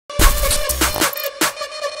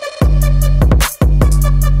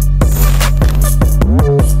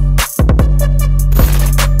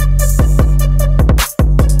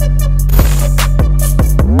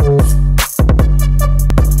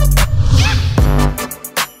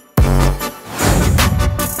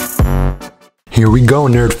Here we go,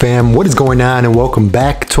 Nerd Fam. What is going on, and welcome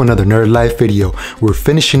back to another Nerd Life video. We're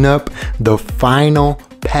finishing up the final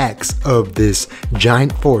packs of this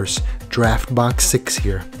Giant Force Draft Box 6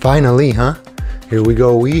 here. Finally, huh? Here we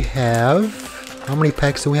go. We have, how many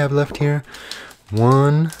packs do we have left here?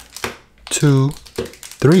 1, 2,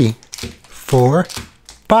 3, 4,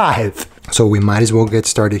 5. So we might as well get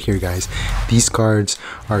started here, guys. These cards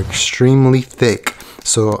are extremely thick,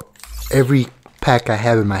 so every pack I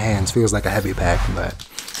have in my hands feels like a heavy pack, but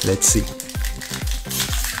let's see.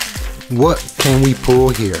 What can we pull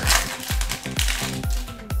here?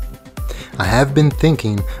 I have been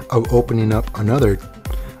thinking of opening up another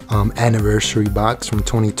anniversary box from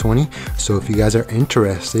 2020, so if you guys are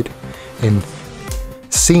interested in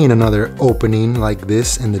seeing another opening like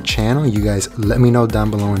this in the channel, you guys let me know down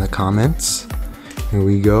below in the comments. Here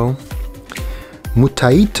we go.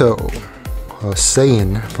 Mutaito. A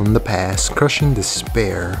saying from the past, crushing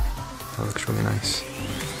despair. That looks really nice.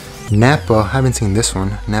 Nappa, haven't seen this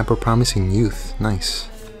one. Nappa, promising youth. Nice.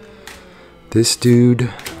 This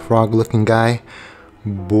dude, frog looking guy,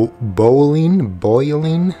 boiling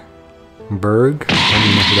Berg. I don't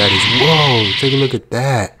even know who that is. Whoa, take a look at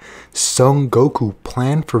that. Son Goku,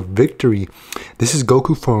 plan for victory. This is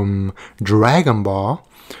Goku from Dragon Ball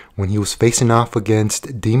when he was facing off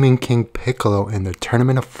against Demon King Piccolo in the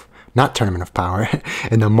Tournament of Power,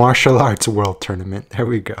 in the Martial Arts World Tournament. There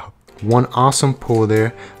we go. One awesome pull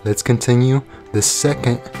there. Let's continue the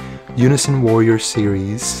second Unison Warrior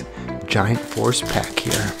Series Giant Force pack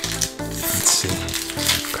here. Let's see.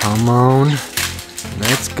 Come on.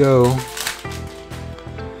 Let's go.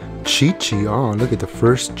 Chi-Chi. Oh, look at the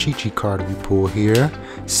first Chi-Chi card we pull here.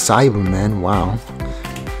 Cyberman. Wow.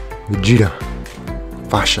 Vegeta.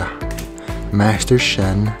 Fasha. Master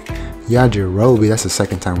Shen. Yajirobe, that's the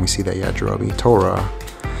second time we see that Yajirobe. Tora.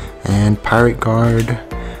 And Pirate Guard.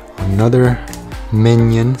 Another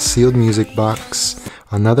Minion. Sealed Music Box.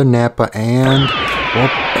 Another Nappa. And, oh,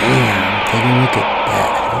 bam. Take a look at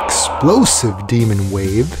that. Explosive Demon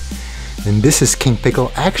Wave. And this is King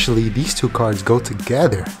Piccolo. Actually, these two cards go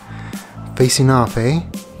together. Facing off, eh?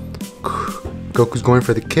 Goku's going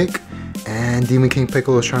for the kick. And Demon King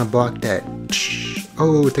Piccolo is trying to block that.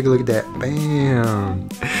 Oh, take a look at that. Bam.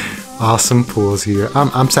 Awesome pulls here.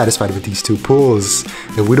 I'm satisfied with these two pulls.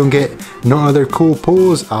 If we don't get no other cool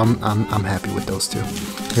pulls, I'm happy with those two.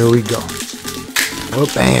 Here we go. Oh,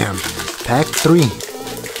 bam. Pack 3.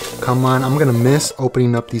 Come on, I'm gonna miss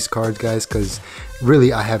opening up these cards, guys, because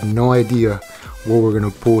really I have no idea what we're gonna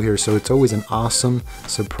pull here. So it's always an awesome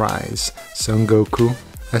surprise. Son Goku,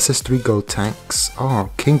 SS3 Gotenks. Oh,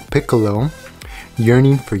 King Piccolo,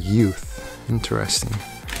 yearning for youth. Interesting.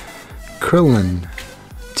 Krillin.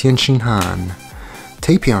 Tianxin Han.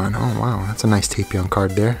 Tapion. Oh wow, that's a nice Tapion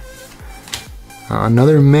card there.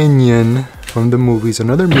 Another Minion from the movies.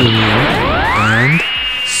 Another Minion. And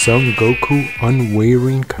Son Goku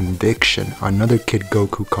Unwavering Conviction. Another Kid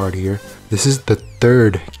Goku card here. This is the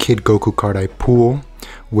third Kid Goku card I pull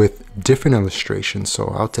with different illustrations, so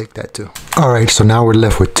I'll take that too. Alright, so now we're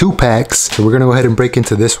left with 2 packs. So we're gonna go ahead and break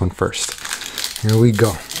into this one first. Here we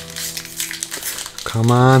go. Come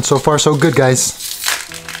on, so far so good, guys.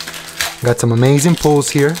 Got some amazing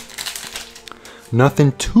pulls here.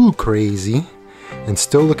 Nothing too crazy. And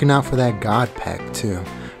still looking out for that God pack too.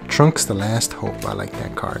 Trunks the Last Hope. I like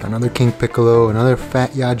that card. Another King Piccolo. Another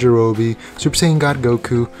Fat Yajirobe. Super Saiyan God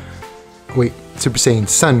Goku. Wait, Super Saiyan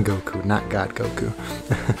Son Goku, not God Goku.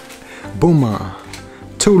 Buma.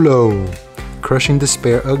 Tulo. Crushing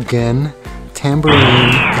Despair again. Tambourine.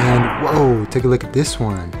 And whoa, take a look at this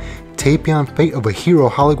one. Tapion, Fate of a Hero,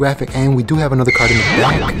 holographic, and we do have another card in the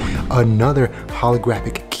back. Another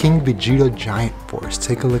holographic King Vegeta Giant Force.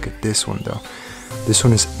 Take a look at this one though. This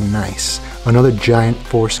one is nice. Another Giant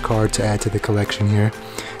Force card to add to the collection here.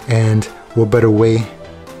 And what better way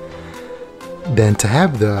than to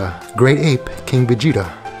have the Great Ape, King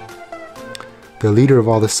Vegeta. The leader of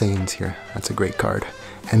all the Saiyans here. That's a great card.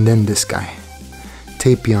 And then this guy.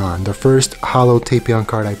 Tapion, the first holo Tapion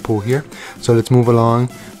card I pull here. So let's move along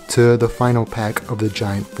to the final pack of the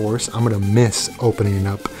Giant Force. I'm gonna miss opening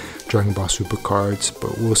up Dragon Ball Super cards,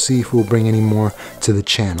 but we'll see if we'll bring any more to the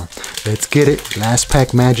channel. Let's get it. Last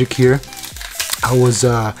pack magic here.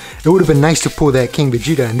 It would have been nice to pull that King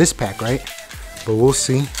Vegeta in this pack, right? But we'll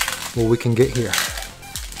see what we can get here.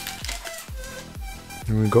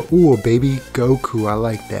 Here we go. Ooh, a baby Goku. I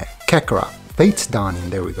like that. Kakarot. Fate's Dawning.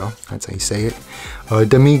 There we go. That's how you say it.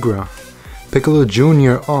 Demigra. Piccolo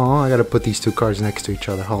Jr. Oh, I gotta put these two cards next to each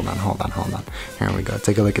other. Hold on. Here we go.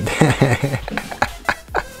 Take a look at that.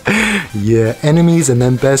 Yeah, enemies and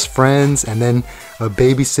then best friends and then a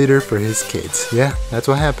babysitter for his kids. Yeah, that's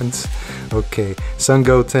what happens. Okay, Son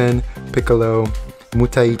Goten, Piccolo,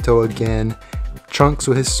 Mutaito again, Trunks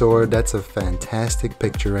with his sword. That's a fantastic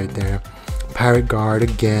picture right there. Pirate Guard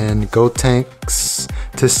again, Gotenks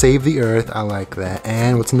to save the earth. I like that.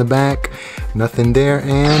 And what's in the back? Nothing there.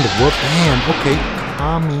 And whoop, bam. Okay,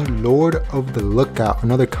 Kami, Lord of the Lookout.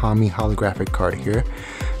 Another Kami holographic card here.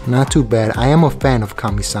 Not too bad. I am a fan of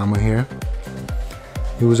Kami-sama here.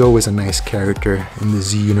 He was always a nice character in the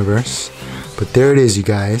Z universe. But there it is, you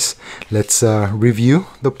guys. Let's review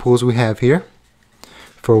the pulls we have here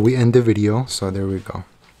before we end the video. So there we go.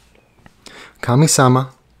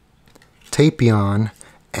 Kami-sama, Tapion,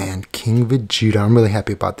 and King Vegeta. I'm really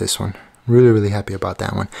happy about this one. Really happy about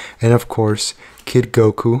that one. And of course, Kid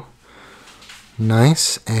Goku.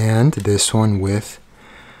 Nice. And this one with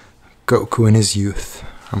Goku in his youth.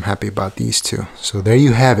 I'm happy about these two. So there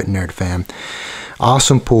you have it, Nerd Fam.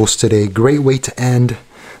 Awesome pulls today. Great way to end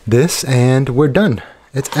this. And we're done.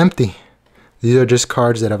 It's empty. These are just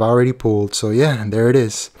cards that I've already pulled. So yeah, there it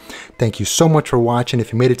is. Thank you so much for watching.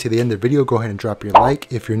 If you made it to the end of the video, go ahead and drop your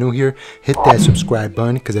like. If you're new here, hit that subscribe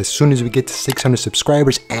button, because as soon as we get to 600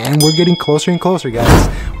 subscribers, and we're getting closer and closer, guys.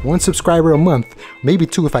 1 subscriber a month, maybe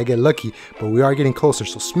 2 if I get lucky, but we are getting closer.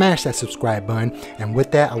 So smash that subscribe button. And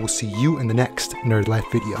with that, I will see you in the next Nerd Life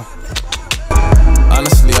video.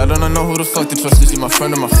 Honestly, I don't know who the fuck to trust. Is she my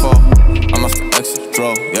friend or my foe? I'm a exit,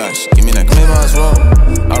 bro. Yeah, she give me that claim as well.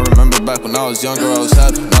 I remember back when I was younger, I was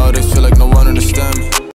happy. Nowadays feel like no one understand me.